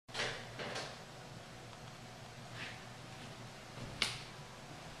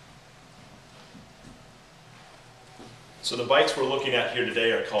So the bikes we're looking at here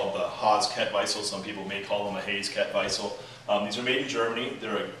today are called the Haas Kettweissel. Some people may call them a Hayes Kettweissel. These are made in Germany.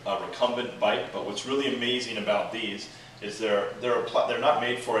 They're a recumbent bike, but what's really amazing about these is they're not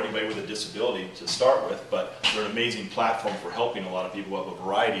made for anybody with a disability to start with, but they're an amazing platform for helping a lot of people who have a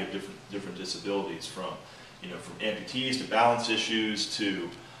variety of different disabilities, from amputees to balance issues to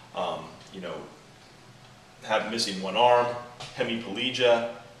missing one arm, hemiplegia.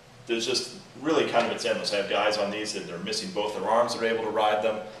 There's just really kind of, it's endless. I have guys on these that they're missing both their arms, they're able to ride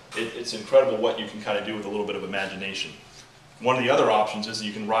them. It's incredible what you can kind of do with a little bit of imagination. One of the other options is that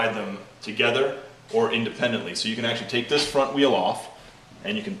you can ride them together or independently. So you can actually take this front wheel off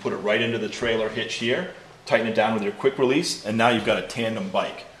and you can put it right into the trailer hitch here, tighten it down with your quick release, and now you've got a tandem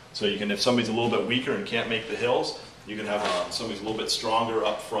bike. So you can, if somebody's a little bit weaker and can't make the hills, you can have somebody who's a little bit stronger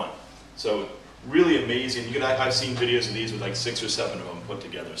up front. So really amazing. I've seen videos of these with like 6 or 7 of them put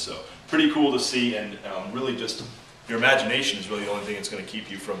together. So pretty cool to see, and really just your imagination is really the only thing that's going to keep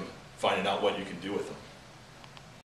you from finding out what you can do with them.